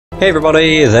Hey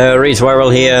everybody, the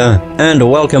Reswirl here, and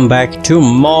welcome back to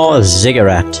more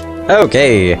Ziggurat.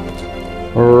 Okay,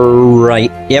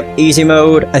 right, yep, easy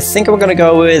mode. I think I'm gonna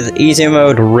go with easy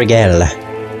mode Regale.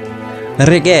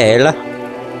 Regale?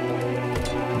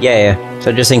 Yeah,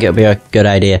 so I just think it'll be a good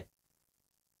idea.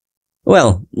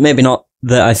 Well, maybe not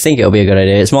that I think it'll be a good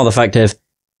idea, it's more the fact of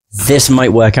this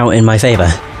might work out in my favour.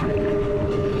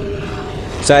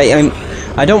 So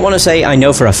I don't want to say I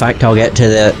know for a fact I'll get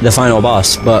to the final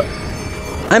boss, but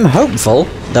I'm hopeful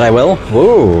that I will.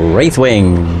 Ooh, Wraith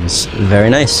Wings. Very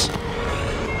nice.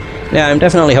 Yeah, I'm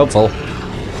definitely hopeful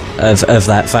of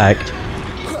that fact.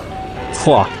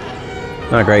 Whew.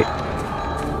 Not great.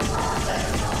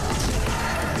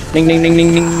 Ding ding ding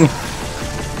ding ding.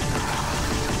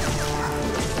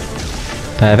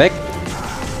 Perfect.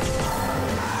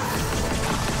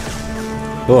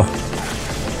 Oh.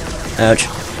 Ouch.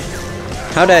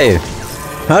 How dare you?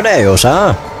 How dare you,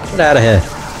 sir? Get out of here.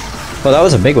 Well, that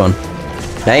was a big one.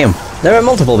 Damn. There are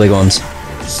multiple big ones.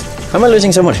 How am I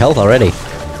losing so much health already?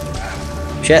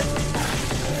 Shit.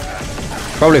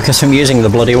 Probably because I'm using the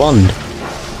bloody wand.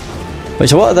 Wait,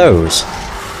 so what are those?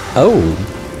 Oh.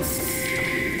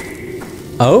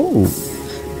 Oh.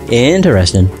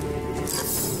 Interesting.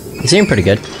 They seem pretty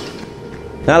good.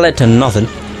 That led to nothing.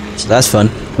 So that's fun.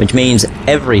 Which means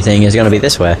everything is going to be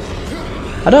this way.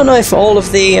 I don't know if all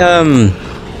of the,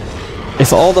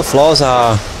 if all the floors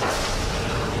are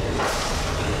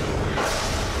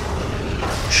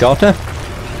shorter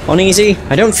on easy?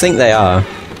 I don't think they are.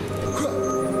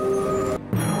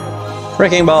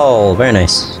 Wrecking Ball! Very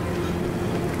nice.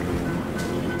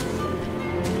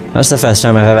 That's the first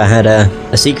time I've ever had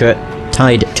a secret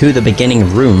tied to the beginning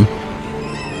room.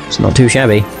 It's not too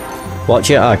shabby. Watch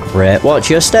your arc, Brett.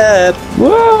 Watch your step!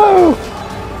 Whoa!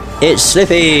 It's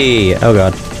Slippy! Oh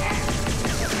god.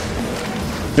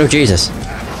 Oh Jesus.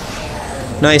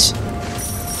 Nice.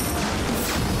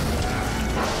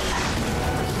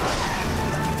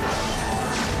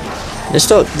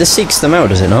 This seeks them out,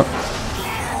 does it not?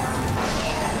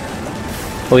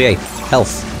 Oh yay.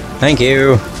 Health. Thank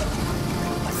you.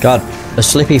 God, the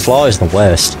Slippy floor is the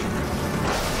worst.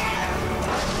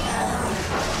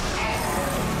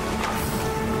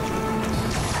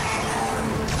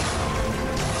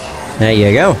 There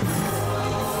you go.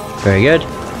 Very good.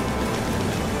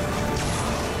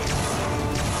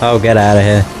 Oh, get out of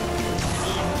here.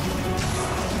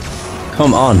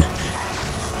 Come on.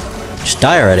 Just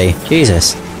die already.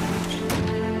 Jesus.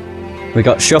 We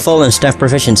got Shuffle and Steph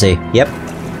Proficiency. Yep.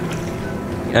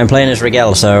 I'm playing as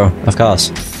Regale, so of course.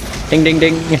 Ding ding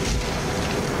ding.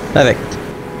 Perfect.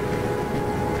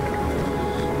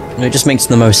 It just makes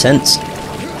the most sense.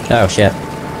 Oh shit.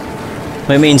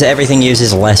 It means everything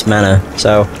uses less mana,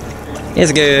 so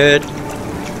it's good.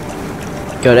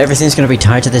 God, everything's gonna be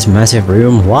tied to this massive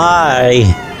room. Why?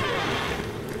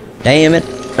 Damn it.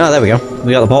 Oh, there we go.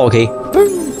 We got the portal key.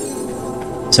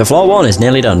 Boom. So floor 1 is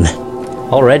nearly done.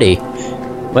 Already.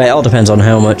 Well, it all depends on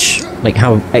how much, like,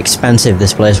 how expansive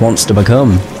this place wants to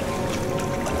become.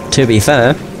 To be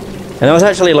fair. And I was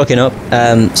actually looking up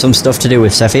some stuff to do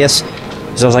with Cepheus.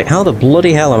 So I was like, how the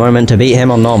bloody hell am I meant to beat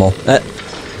him on normal?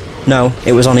 No,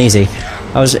 it was on easy.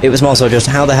 It was more so just,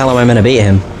 how the hell am I meant to beat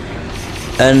him?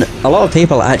 And a lot of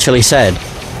people actually said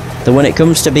that when it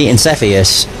comes to beating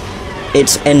Cepheus,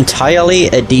 it's entirely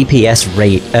a DPS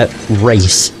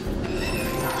race.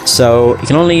 So you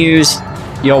can only use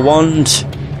your wand.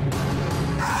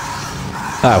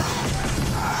 Oh,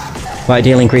 by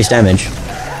deal increased damage.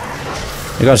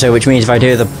 I gotta say, which means if I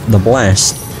do the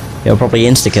blast, it'll probably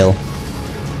insta kill.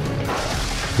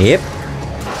 Yep.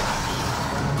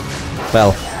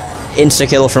 Well,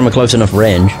 insta-kill from a close enough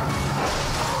range.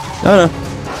 Oh no.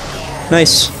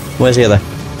 Nice. Where's the other?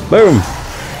 Boom!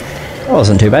 That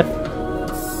wasn't too bad.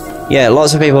 Yeah,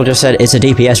 lots of people just said it's a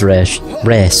DPS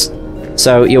race.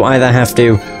 So you either have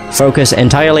to focus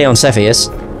entirely on Cepheus,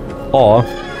 or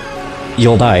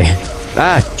you'll die.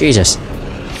 Ah, Jesus.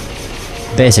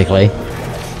 Basically.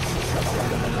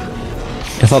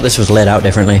 I thought this was laid out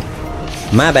differently.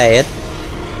 My bad.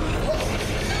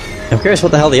 I'm curious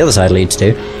what the hell the other side leads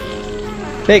to.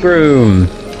 Big room!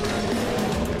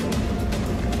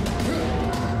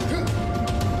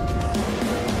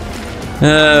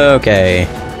 Okay.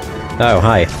 Oh,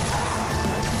 hi.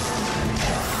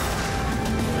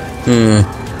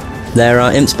 There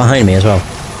are imps behind me as well.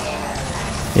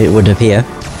 It would appear.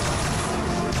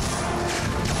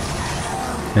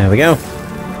 There we go.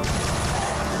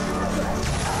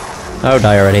 Oh,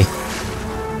 die already.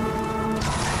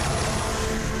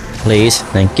 Please,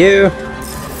 thank you.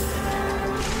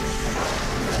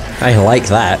 I like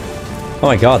that. Oh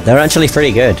my god, they're actually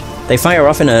pretty good. They fire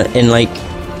off in like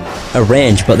a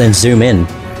range but then zoom in,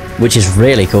 which is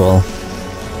really cool.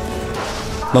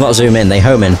 Well, not zoom in, they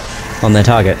home in on their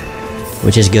target,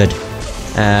 which is good.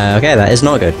 Okay, that is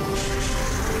not good.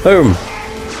 Boom!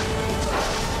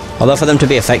 Although for them to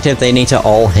be effective, they need to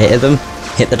all hit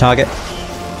the target.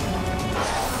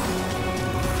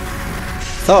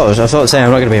 I thought saying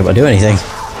I'm not going to be able to do anything.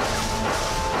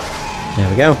 There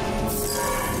we go.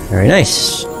 Very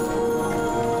nice.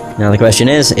 Now the question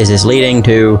is this leading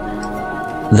to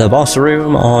the boss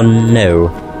room or no?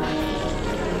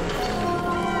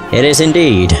 It is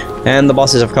indeed. And the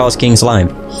boss is of course King Slime.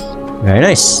 Very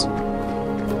nice.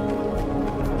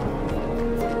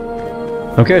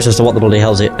 I'm curious as to what the bloody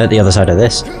hell's at the other side of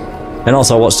this. And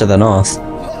also what's to the north.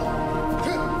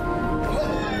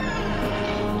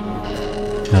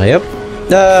 Hurry up.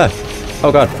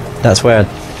 Oh god, that's where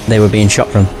they were being shot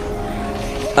from.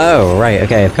 Oh, right,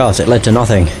 okay, of course, it led to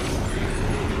nothing.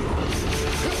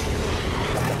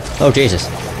 Oh, Jesus.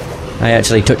 I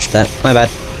actually touched that. My bad.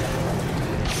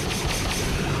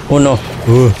 Oh no.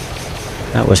 Ooh.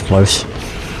 That was close.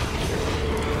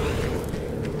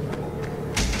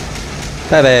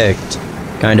 Perfect.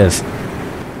 Kind of.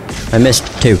 I missed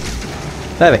 2.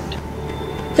 Perfect.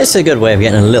 It's a good way of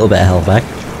getting a little bit of health back.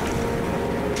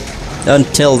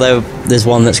 Until there's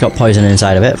one that's got poison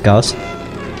inside of it, of course.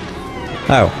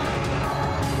 Oh.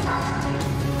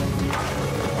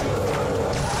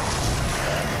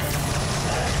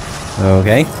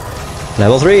 Okay.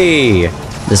 Level 3!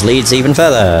 This leads even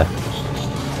further.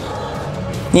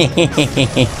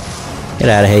 Get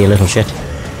out of here, you little shit.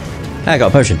 I got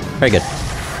a potion. Very good.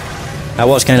 I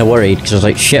was kind of worried, because I was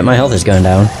like, shit, my health is going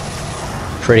down.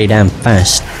 Pretty damn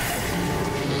fast.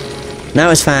 No,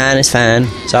 it's fine, it's fine.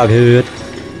 It's all good.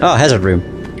 Oh, hazard room.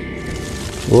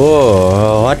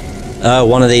 Whoa, what? Oh,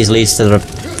 one of these leads to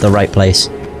the right place.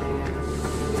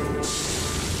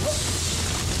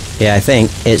 Yeah, I think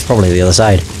it's probably the other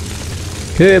side.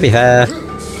 Could be fair.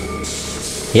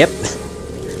 Yep.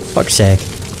 Fuck's sake.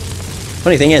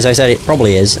 Funny thing is, I said it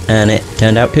probably is, and it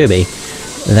turned out to be.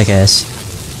 I guess.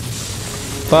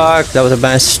 Fuck, that was a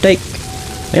mistake.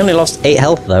 I only lost 8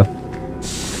 health though.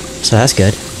 So that's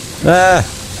good. Ah!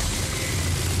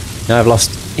 Now I've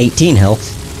lost 18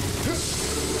 health.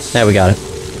 There, we got it.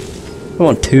 It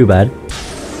wasn't too bad.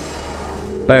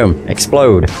 Boom.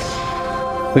 Explode.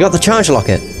 We got the charge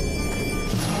locket.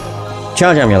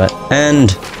 Charge amulet. And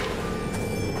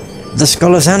the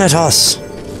Skull of Xanatos.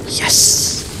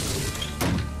 Yes!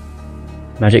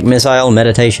 Magic missile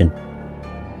meditation.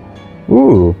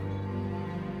 Ooh.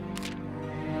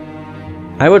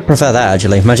 I would prefer that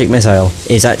actually. Magic missile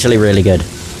is actually really good.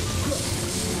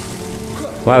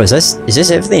 Wow, is this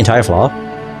it for the entire floor?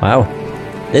 Wow.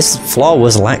 This floor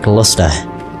was lackluster.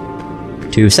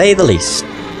 To say the least.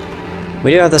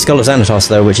 We do have the Skull of Xanatos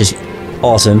though, which is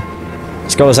awesome.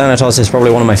 Skull of Xanatos is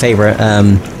probably one of my favourite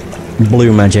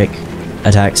blue magic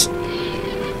attacks.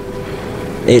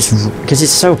 It's because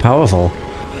it's so powerful.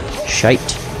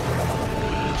 Shite.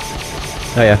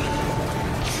 Oh yeah.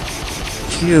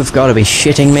 You've got to be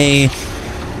shitting me.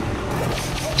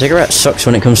 Ziggurat sucks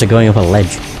when it comes to going up a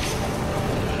ledge.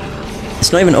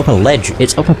 It's not even up a ledge,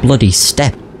 it's up a bloody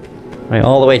step. Right,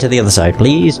 all the way to the other side,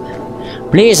 please.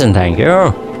 Please and thank you.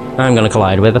 I'm gonna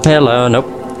collide with a pillar. Nope.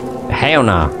 Hell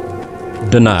nah.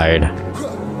 Denied.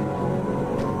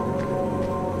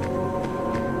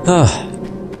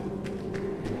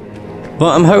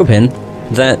 But I'm hoping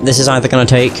that this is either gonna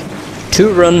take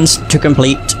 2 runs to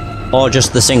complete, or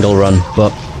just the single run,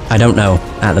 but I don't know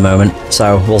at the moment,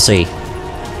 so we'll see.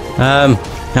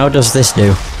 How does this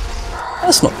do?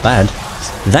 That's not bad.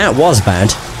 That was bad.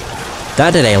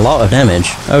 That did a lot of damage.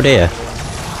 Oh dear.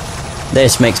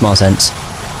 This makes more sense.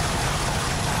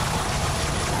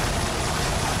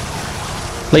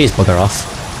 Please bugger off.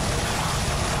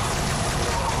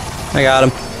 I got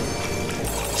him.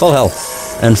 Full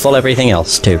health, and full everything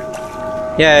else too.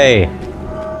 Yay!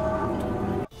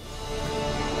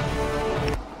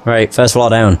 Right, first floor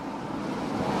down.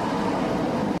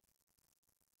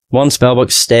 1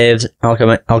 spellbook staves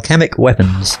alchemic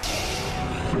weapons.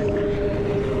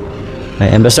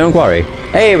 Right, Emberstone Quarry.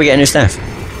 Hey, we get a new staff.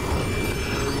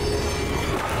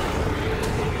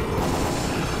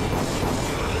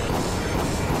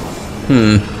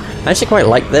 I actually quite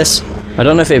like this. I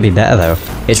don't know if it'd be better though.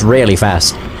 It's really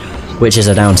fast, which is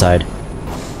a downside.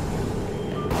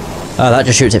 Oh, that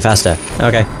just shoots it faster.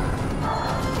 Okay.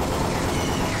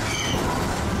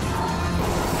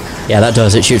 Yeah, that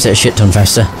does. It shoots it a shit ton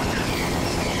faster.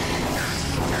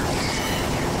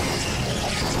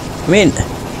 I mean,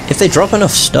 if they drop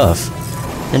enough stuff,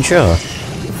 then sure.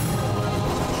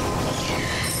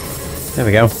 There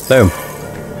we go. Boom.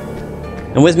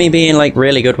 And with me being, like,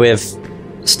 really good with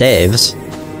staves,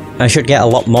 I should get a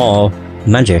lot more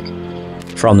magic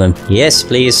from them. Yes,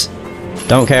 please.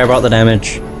 Don't care about the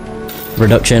damage.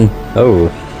 Reduction. Oh,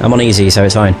 I'm on easy, so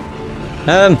it's fine.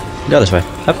 Go this way.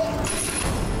 Up.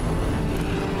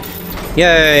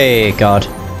 Yay, God.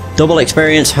 Double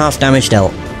experience, half damage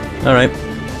dealt. Alright.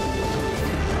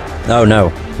 Oh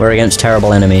no, we're against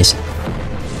terrible enemies.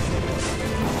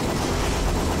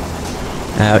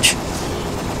 Ouch.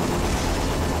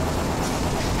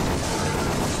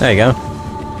 There you go.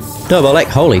 Double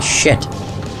X, holy shit.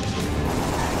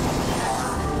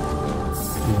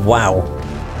 Wow.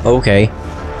 Okay.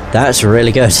 That's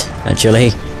really good,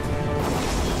 actually.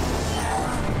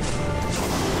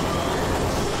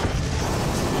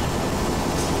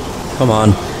 Come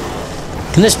on.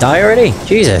 Can this die already?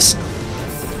 Jesus.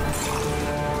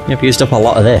 You've used up a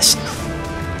lot of this.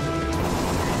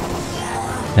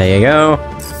 There you go.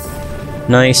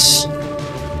 Nice.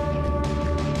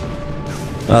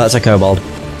 Oh, that's a kobold.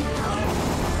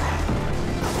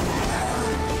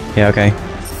 Yeah, okay.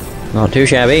 Not too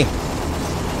shabby.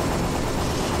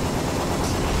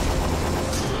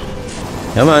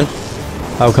 Come on.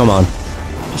 Oh, come on.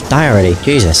 Just die already.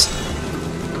 Jesus.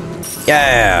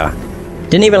 Yeah!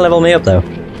 Didn't even level me up, though.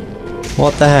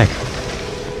 What the heck?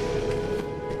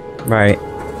 Right.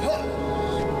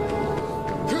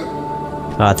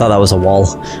 Oh, I thought that was a wall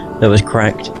that was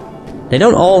cracked. They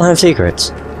don't all have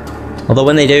secrets. Although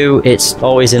when they do, it's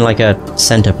always in like a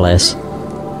center place.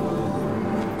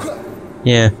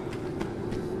 Yeah.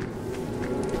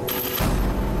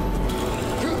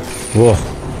 Whoa,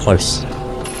 close.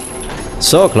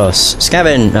 So close.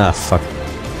 Scavenge! Ah, fuck.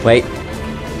 Wait.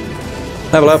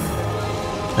 Level up.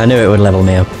 I knew it would level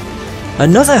me up.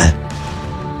 Another!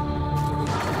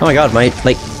 Oh my god, my,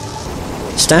 like,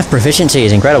 staff proficiency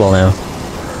is incredible now.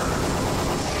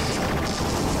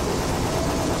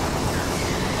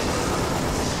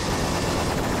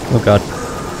 Oh god.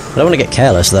 I don't want to get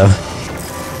careless, though.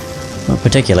 Not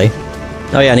particularly.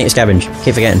 Oh yeah, I need to scavenge.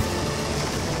 Keep forgetting.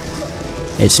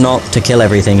 It's not to kill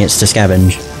everything, it's to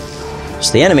scavenge.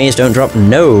 So the enemies don't drop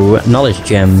no knowledge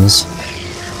gems.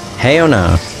 Hey or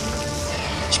no.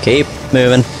 Just keep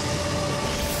moving.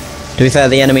 To be fair,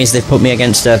 the enemies they've put me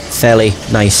against are fairly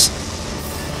nice.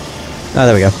 Oh,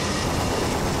 there we go.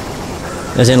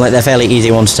 As in, like, they're fairly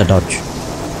easy ones to dodge.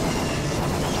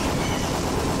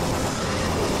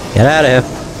 Get out of here.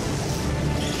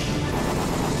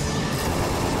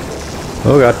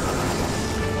 Oh god.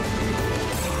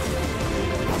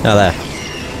 Oh, there.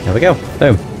 There we go.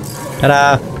 Boom.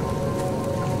 Ta-da!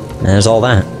 There's all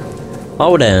that.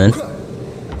 Oh, then.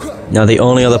 Now, the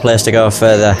only other place to go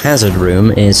for the hazard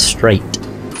room is straight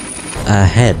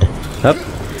ahead. Up.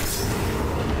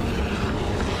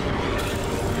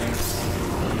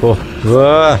 Oh.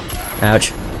 Whoa.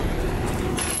 Ouch.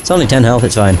 It's only 10 health,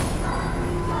 it's fine.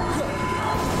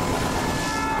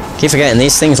 Keep forgetting,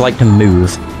 these things like to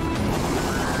move.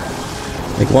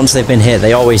 Like, once they've been hit,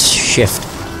 they always shift.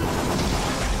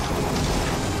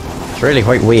 It's really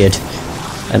quite weird.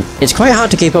 And it's quite hard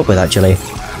to keep up with, actually.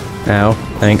 Ow.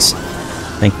 Thanks.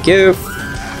 Thank you.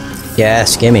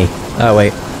 Yes, gimme. Oh,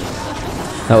 wait.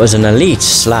 That was an elite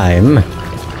slime.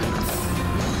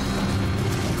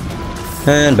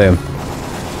 And boom.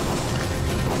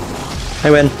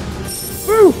 I win.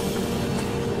 Woo!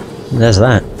 There's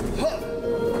that.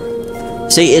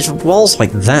 See, it's walls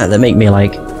like that make me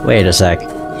like, wait a sec.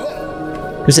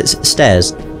 Because it's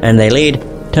stairs, and they lead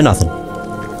to nothing.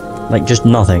 Like, just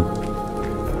nothing.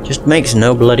 Just makes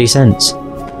no bloody sense.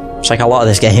 It's like a lot of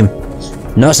this game.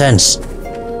 No sense.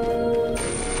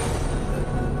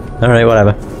 Alright,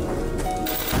 whatever.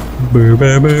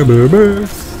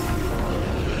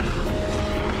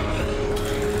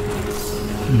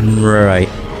 Right.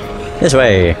 This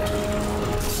way.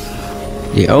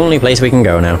 The only place we can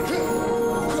go now.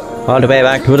 All the way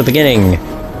back to the beginning.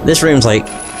 This room's like,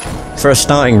 for a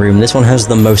starting room, this one has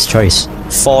the most choice.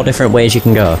 4 different ways you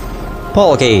can go.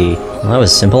 Portal key. Well, that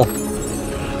was simple.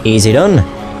 Easy done.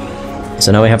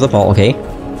 So now we have the portal key.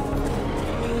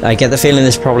 I get the feeling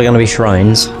there's probably going to be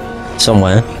shrines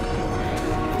somewhere.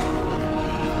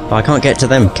 Oh, I can't get to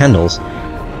them candles.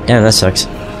 Damn, that sucks.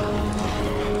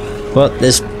 But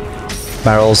there's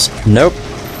barrels. Nope.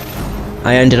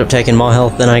 I ended up taking more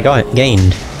health than I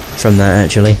gained from that,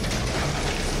 actually.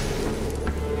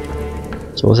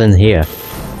 So what's in here?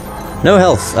 No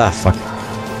health! Ah, fuck.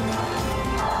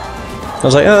 I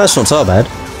was like, oh, that's not so bad.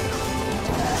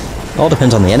 All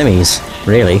depends on the enemies,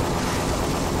 really.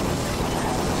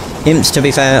 Imps, to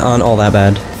be fair, aren't all that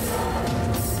bad.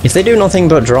 If they do nothing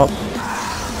but drop,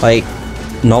 like,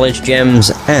 knowledge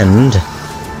gems and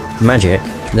magic,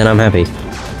 then I'm happy.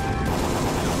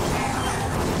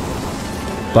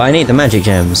 But I need the magic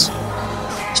gems.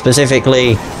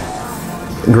 Specifically...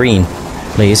 green,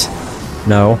 please.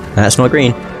 No, that's not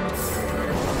green.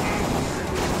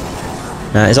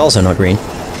 That is also not green.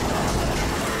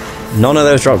 None of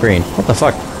those drop green. What the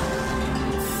fuck?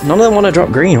 None of them want to drop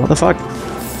green. What the fuck?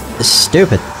 It's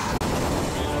stupid.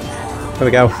 There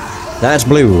we go. That's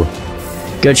blue.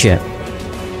 Good shit.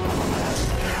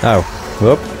 Oh.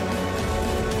 Whoop.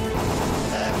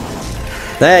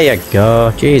 There you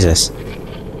go. Jesus.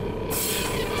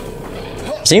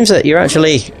 Seems that you're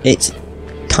actually... it's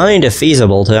kind of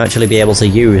feasible to actually be able to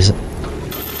use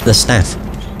the staff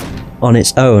on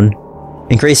its own.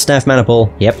 Increase staff mana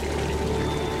pool. Yep.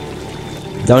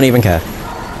 Don't even care.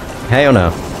 Hey or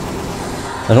no.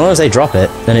 As long as they drop it,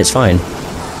 then it's fine.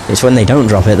 It's when they don't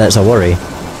drop it that's a worry.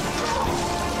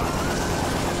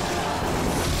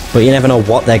 But you never know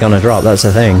what they're gonna drop, that's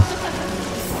the thing.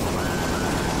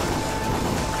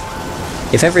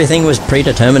 If everything was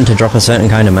predetermined to drop a certain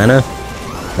kind of mana,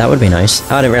 that would be nice.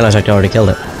 Oh, I didn't realise I'd already killed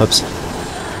it. Oops.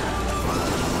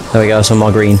 There we go, some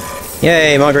more green.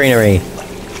 Yay, more greenery!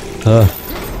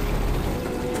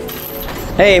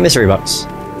 Hey, mystery box.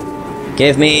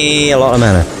 Give me a lot of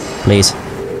mana, please.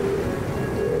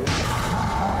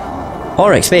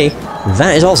 Or XP.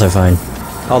 That is also fine.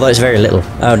 Although it's very little.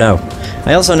 Oh no.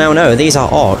 I also now know these are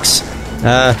orcs.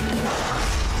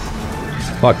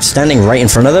 What, standing right in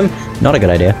front of them? Not a good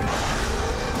idea.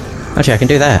 Actually, I can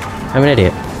do that. I'm an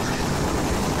idiot.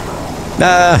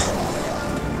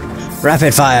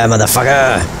 Rapid fire,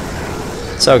 motherfucker!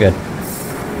 So good.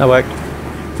 That worked.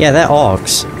 Yeah, they're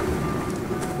orcs.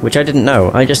 Which I didn't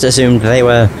know. I just assumed they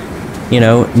were, you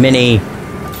know, mini...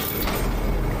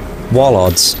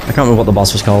 warlords. I can't remember what the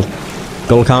boss was called.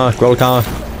 Gulkar? Grolkar?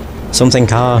 Something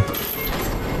car?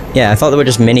 Yeah, I thought they were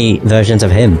just mini versions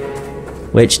of him.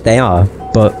 Which they are,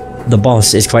 but the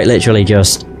boss is quite literally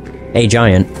just a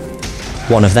giant.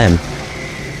 One of them.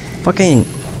 Fucking...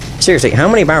 seriously, how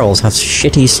many barrels have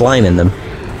shitty slime in them?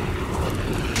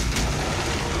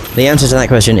 The answer to that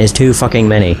question is too fucking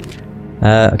many.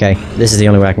 Okay, this is the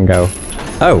only way I can go.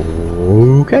 Oh,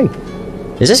 okay.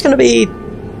 Is this gonna be...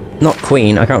 not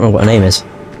Queen, I can't remember what her name is.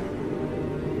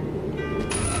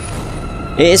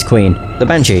 It is Queen, the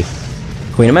Banshee.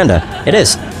 Queen Amanda, it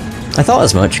is. I thought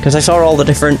as much, because I saw all the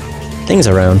different things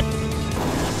around.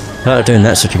 I thought doing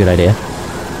that's such a good idea.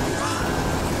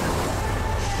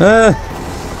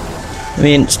 I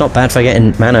mean, it's not bad for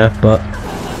getting mana, but...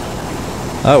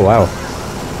 oh, wow.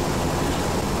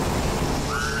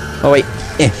 Oh, wait.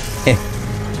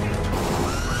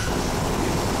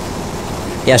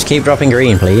 Yes, keep dropping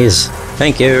green, please.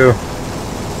 Thank you.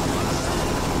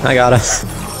 I got it.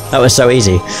 That was so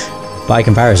easy. By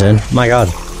comparison. My god.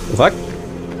 The fuck?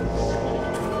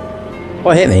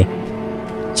 What hit me?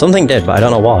 Something did, but I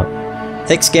don't know what.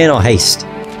 Thick skin or haste?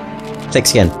 Thick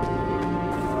skin.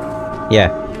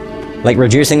 Yeah. Like,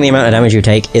 reducing the amount of damage you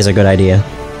take is a good idea.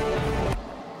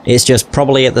 It's just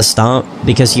probably at the start,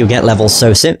 because you get levels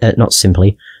so not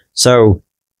simply, so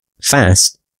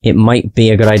fast, it might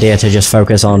be a good idea to just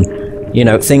focus on, you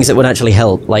know, things that would actually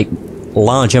help, like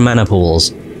larger mana pools,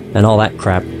 and all that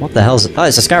crap. What the hell's... oh,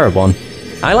 it's a scarab one.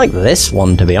 I like this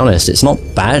one, to be honest. It's not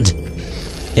bad.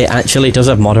 It actually does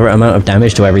a moderate amount of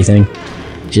damage to everything,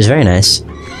 which is very nice.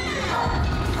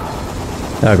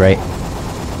 Oh, great.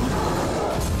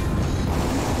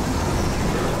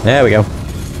 There we go.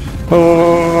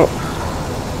 Oh.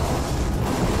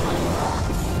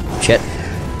 Shit.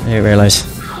 I didn't realise.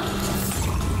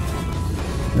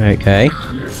 Okay.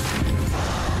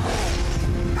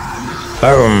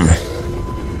 Boom!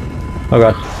 Oh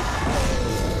god.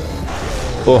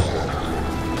 Oh.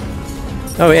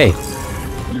 Oh, yay.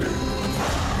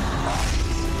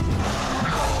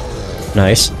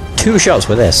 Nice. 2 shots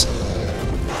with this.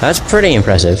 That's pretty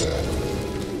impressive.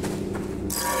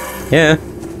 Yeah.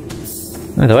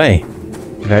 By the way,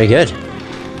 very good.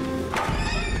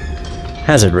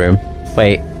 Hazard room.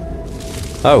 Wait.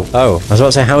 Oh, I was about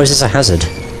to say, how is this a hazard?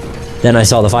 Then I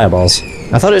saw the fireballs.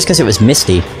 I thought it was because it was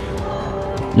misty.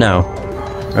 No.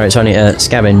 Alright, so I need to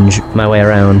scavenge my way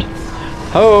around.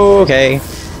 Oh, okay.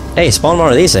 Hey, spawn more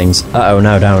of these things. Uh-oh,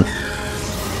 no, don't.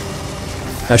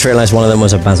 I just realised one of them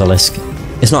was a basilisk.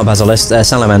 It's not a basilisk, they're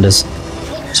salamanders.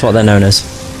 That's what they're known as.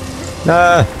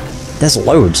 There's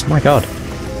loads, my god.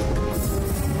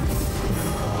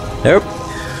 Nope.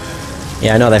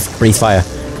 Yeah, I know they breathe fire.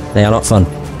 They are not fun.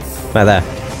 Right there.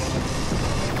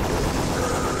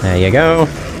 There you go.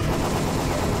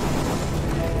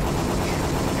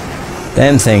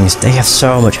 Them things, they have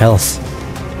so much health.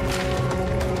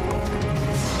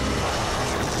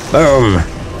 Boom.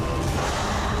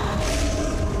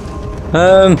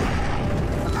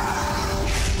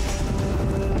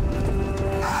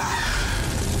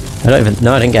 I don't even...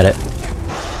 No, I didn't get it.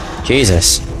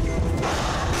 Jesus.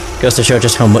 Goes to show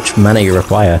just how much mana you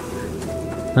require.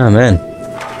 Oh, man.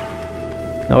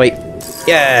 Oh, wait.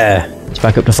 Yeah! It's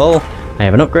back up to full. I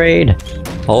have an upgrade.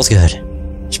 All's good.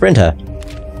 Sprinter.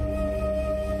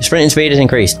 Sprinting speed is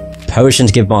increased.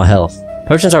 Potions give more health.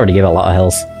 Potions already give a lot of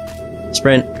health.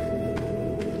 Sprint.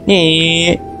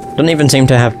 Doesn't even seem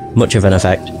to have much of an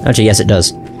effect. Actually, yes it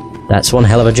does. That's one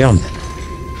hell of a jump.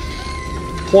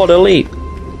 What a leap!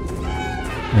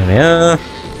 There we are.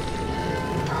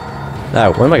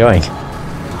 Oh, where am I going?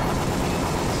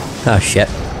 Oh shit.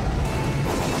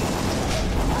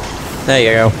 There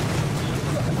you go.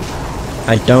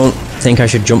 I don't think I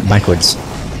should jump backwards.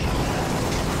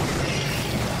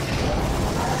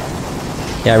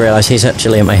 Yeah, I realise he's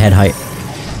actually at my head height.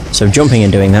 So jumping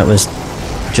and doing that was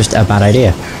just a bad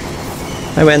idea.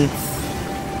 I win.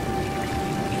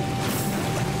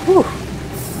 Whew.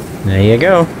 There you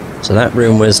go. So that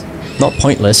room was not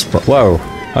pointless, but whoa.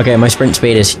 Okay, my sprint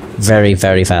speed is very,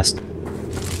 very fast.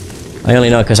 I only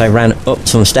know because I ran up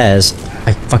some stairs.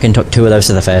 I fucking took 2 of those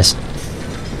to the face.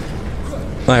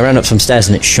 Well, I ran up some stairs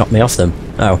and it shot me off them.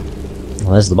 Oh.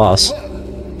 Well, there's the boss.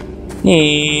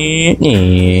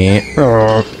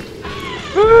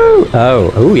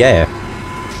 Oh yeah.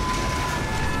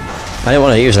 I didn't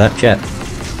want to use that, shit.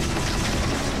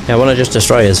 Yeah, I want to just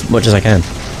destroy as much as I can.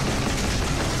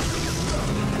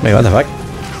 Wait, what the fuck?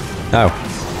 Oh.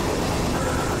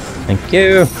 Thank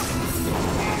you.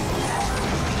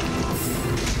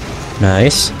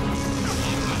 Nice.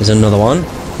 There's another one.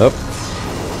 Oh.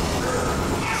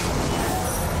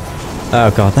 Oh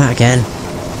god, that again.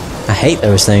 I hate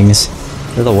those things.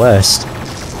 They're the worst.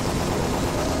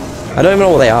 I don't even know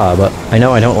what they are, but I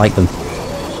know I don't like them.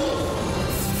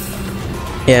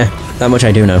 Yeah, that much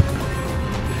I do know.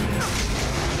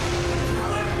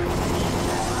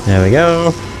 There we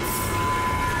go.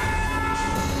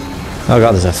 Oh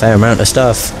god, there's a fair amount of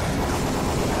stuff.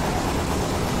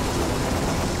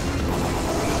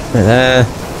 Right there.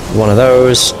 One of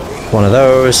those. One of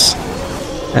those.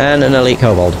 And an elite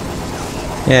kobold.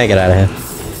 Yeah, get out of here.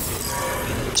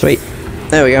 Sweet.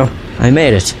 There we go. I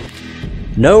made it.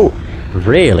 No,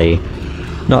 really?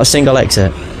 Not a single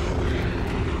exit.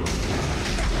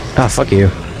 Ah, fuck you.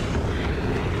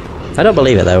 I don't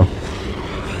believe it though.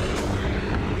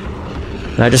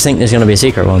 I just think there's gonna be a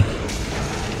secret one.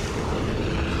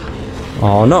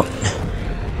 Or not.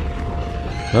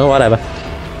 Oh, whatever.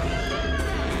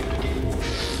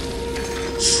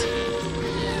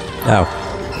 Oh.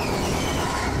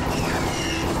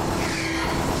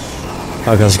 Oh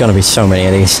god, there's gonna be so many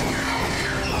of these.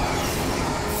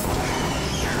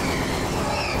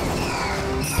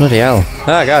 Bloody hell.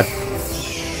 Oh god.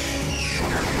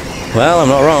 Well, I'm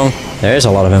not wrong. There is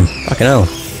a lot of them. Fucking hell.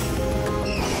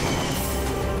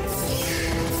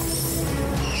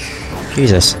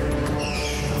 Jesus.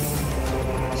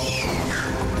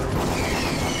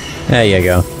 There you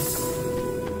go.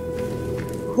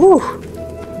 Whew.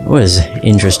 That was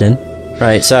interesting.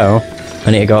 Right, so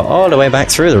I need to go all the way back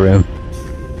through the room.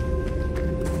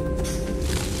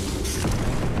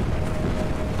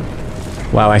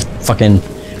 Wow,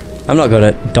 I'm not good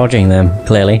at dodging them,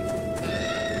 clearly.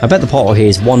 I bet the portal key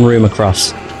is one room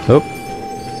across. Oh.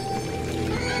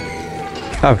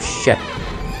 Oh, shit.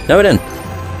 No, it didn't.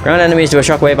 Ground enemies do a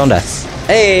shockwave on death.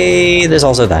 Hey, there's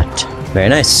also that. Very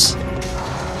nice.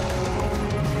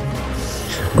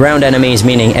 Ground enemies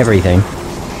meaning everything.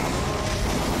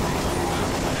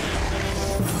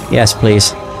 Yes,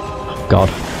 please. God.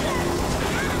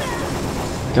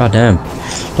 God damn.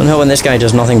 Don't know when this guy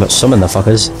does nothing but summon the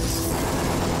fuckers.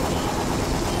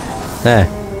 There.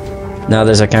 Now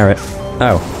there's a carrot.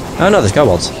 Oh. Oh no, there's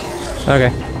kobolds.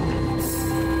 Okay.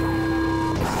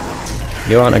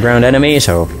 You aren't a ground enemy,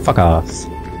 so fuck off.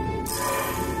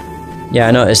 Yeah,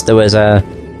 I noticed there was a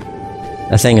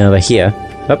thing over here.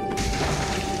 Oh.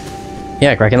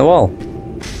 Yeah, cracking the wall.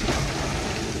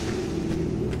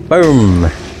 Boom!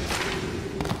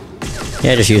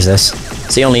 Yeah, just use this.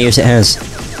 It's the only use it has.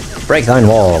 Break thine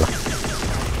wall.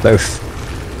 Both.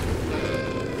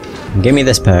 Give me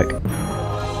this perk.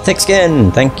 Thick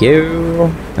skin, thank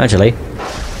you. Actually.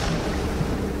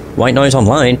 White noise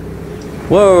online.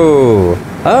 Whoa!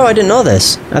 Oh, I didn't know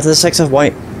this. After the success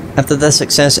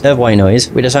of White Noise,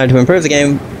 we decided to improve the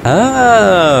game.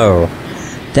 Oh!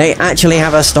 They actually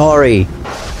have a story.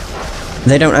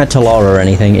 They don't add to lore or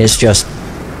anything, it's just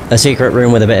a secret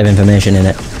room with a bit of information in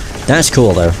it. That's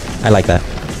cool though. I like that.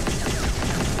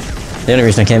 The only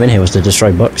reason I came in here was to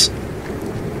destroy books.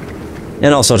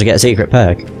 And also to get a secret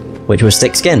perk, which was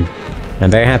thick skin.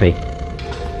 I'm very happy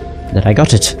that I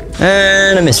got it.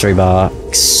 And a mystery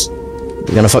box.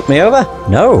 You gonna fuck me over?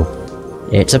 No.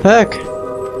 It's a perk.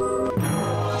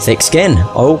 Thick skin.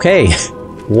 Okay.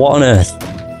 What on earth?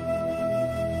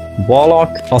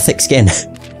 Warlock or thick skin?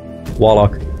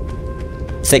 Warlock.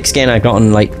 Thick skin, I've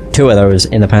gotten like 2 of those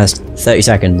in the past 30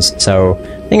 seconds, so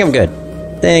I think I'm good.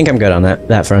 Think I'm good on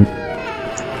that front.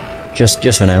 Just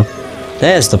for now.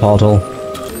 There's the portal.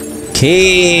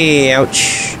 Key!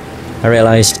 Ouch. I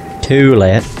realised too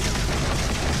late.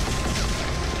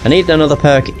 I need another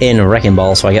perk in Wrecking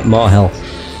Ball so I get more health.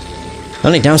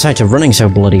 Only downside to running so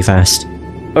bloody fast.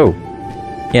 Oh.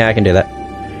 Yeah, I can do that.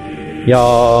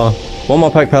 Yaw. 1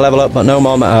 more perk per level up, but no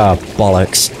more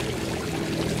bollocks.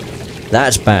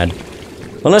 That's bad.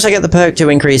 Unless I get the perk to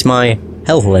increase my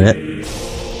health limit.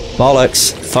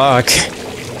 Bollocks. Fuck.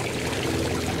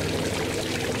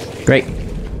 Great.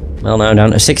 Well, now I'm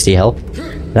down to 60 health.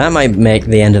 That might make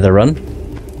the end of the run.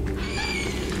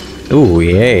 Ooh,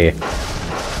 yeah.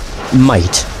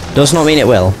 Might. Does not mean it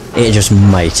will. It just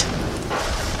might.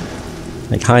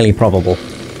 Like, highly probable.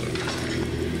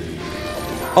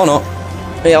 Or not.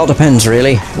 It all depends,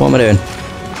 really. What am I doing?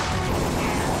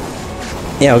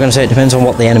 Yeah, I was gonna say it depends on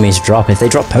what the enemies drop. If they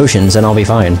drop potions, then I'll be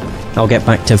fine. I'll get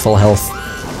back to full health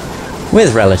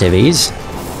with relative ease.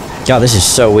 God, this is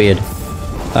so weird.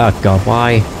 Oh god,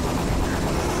 why?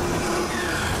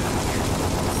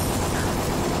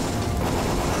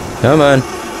 Come on.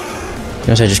 I was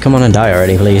gonna say, just come on and die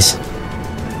already, please.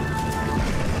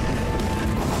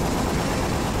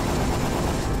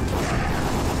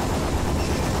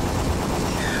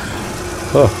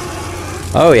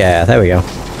 Oh. Oh yeah, there we go.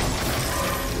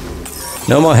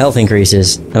 No more health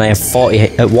increases, and I have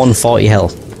 140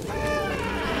 health.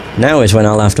 Now is when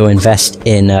I'll have to invest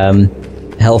in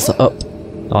health up,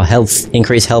 or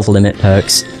increase health limit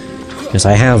perks, because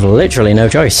I have literally no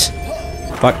choice.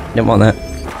 Fuck, didn't want that.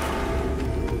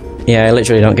 Yeah, I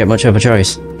literally don't get much of a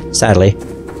choice, sadly.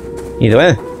 Either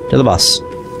way, to the boss.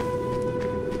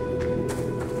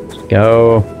 Let's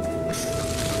go.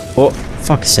 Oh,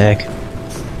 fuck's sake.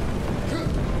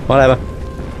 Whatever.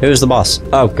 Who's the boss?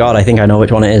 Oh god, I think I know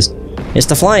which one it is. It's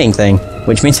the flying thing,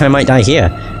 which means I might die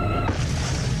here.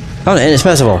 Oh, it's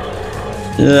Percival.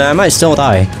 I might still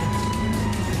die.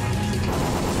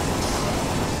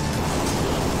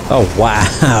 Oh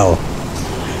wow.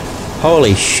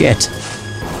 Holy shit.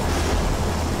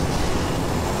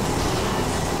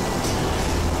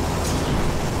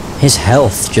 His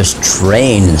health just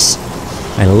drains.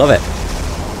 I love it.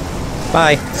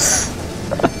 Bye.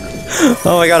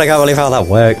 Oh my god, I can't believe how that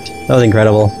worked. That was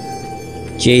incredible.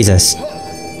 Jesus.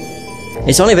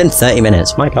 It's only been 30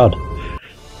 minutes, my god.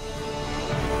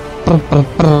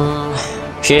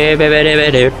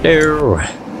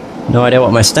 No idea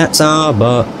what my stats are,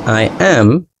 but I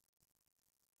am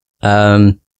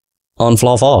on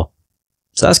floor 4.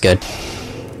 So that's good.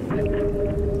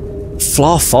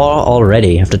 Floor 4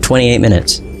 already, after 28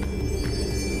 minutes.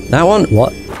 That one?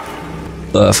 What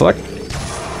the fuck?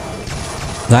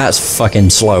 That's fucking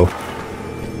slow.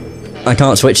 I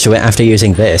can't switch to it after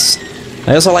using this.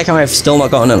 I also like how I've still not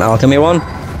gotten an alchemy one.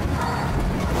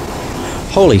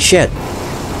 Holy shit.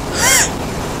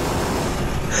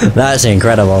 That's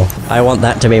incredible. I want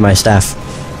that to be my staff.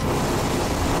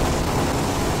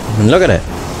 And look at it.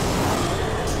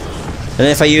 And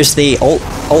if I use the alt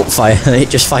fire, it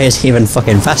just fires even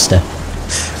fucking faster.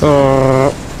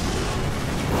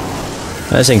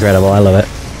 That's incredible, I love it.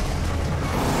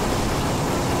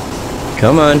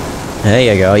 Come on.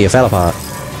 There you go, you fell apart.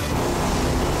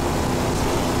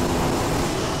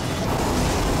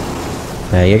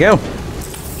 There you go.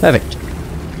 Perfect.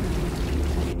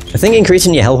 I think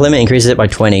increasing your health limit increases it by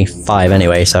 25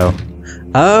 anyway, so...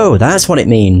 Oh, that's what it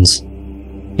means.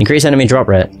 Increase enemy drop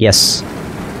rate, yes.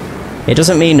 It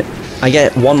doesn't mean I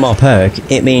get 1 more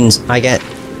perk, it means I get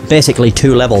basically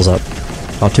 2 levels up.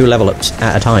 Or 2 level ups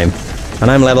at a time. And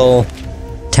I'm level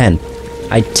 10.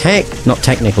 Not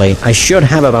technically, I should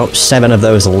have about 7 of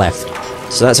those left.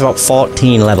 So that's about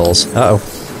 14 levels. Uh-oh.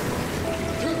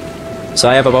 So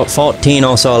I have about 14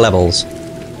 or so levels.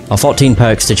 Or 14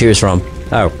 perks to choose from.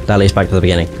 Oh, that leads back to the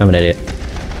beginning. I'm an idiot.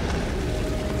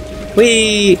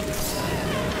 Whee!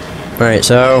 Right,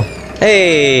 so...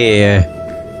 Hey!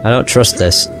 I don't trust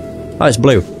this. Oh, it's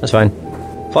blue. That's fine.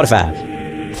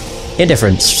 45.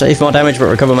 Indifference. Save more damage but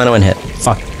recover mana when hit.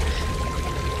 Fuck.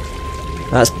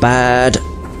 That's bad.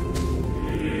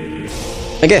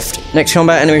 A gift. Next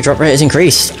combat enemy drop rate is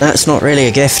increased. That's not really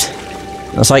a gift.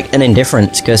 That's like an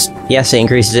indifference, because yes, it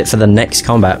increases it for the next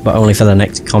combat, but only for the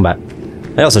next combat.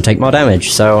 I also take more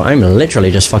damage, so I'm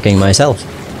literally just fucking myself.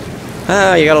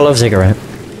 Ah, you gotta love Ziggurat.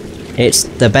 It's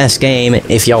the best game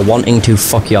if you're wanting to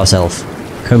fuck yourself.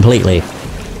 Completely.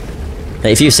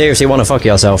 If you seriously want to fuck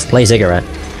yourself, play Ziggurat.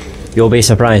 You'll be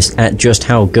surprised at just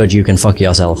how good you can fuck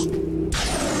yourself.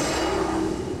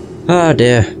 Oh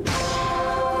dear.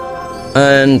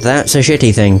 And that's a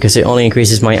shitty thing, because it only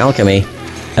increases my alchemy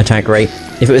attack rate.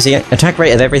 If it was the attack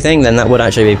rate of everything, then that would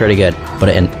actually be pretty good, but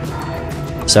it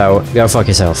isn't. So, go fuck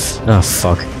yourself. Oh,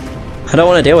 fuck. I don't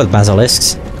want to deal with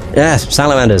basilisks. Yeah,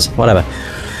 salamanders, whatever.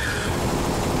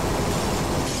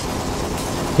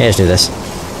 Yeah, let's do this.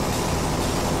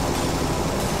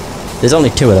 There's only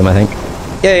 2 of them, I think.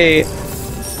 Yay!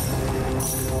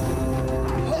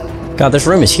 God, this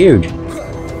room is huge.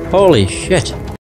 Holy shit.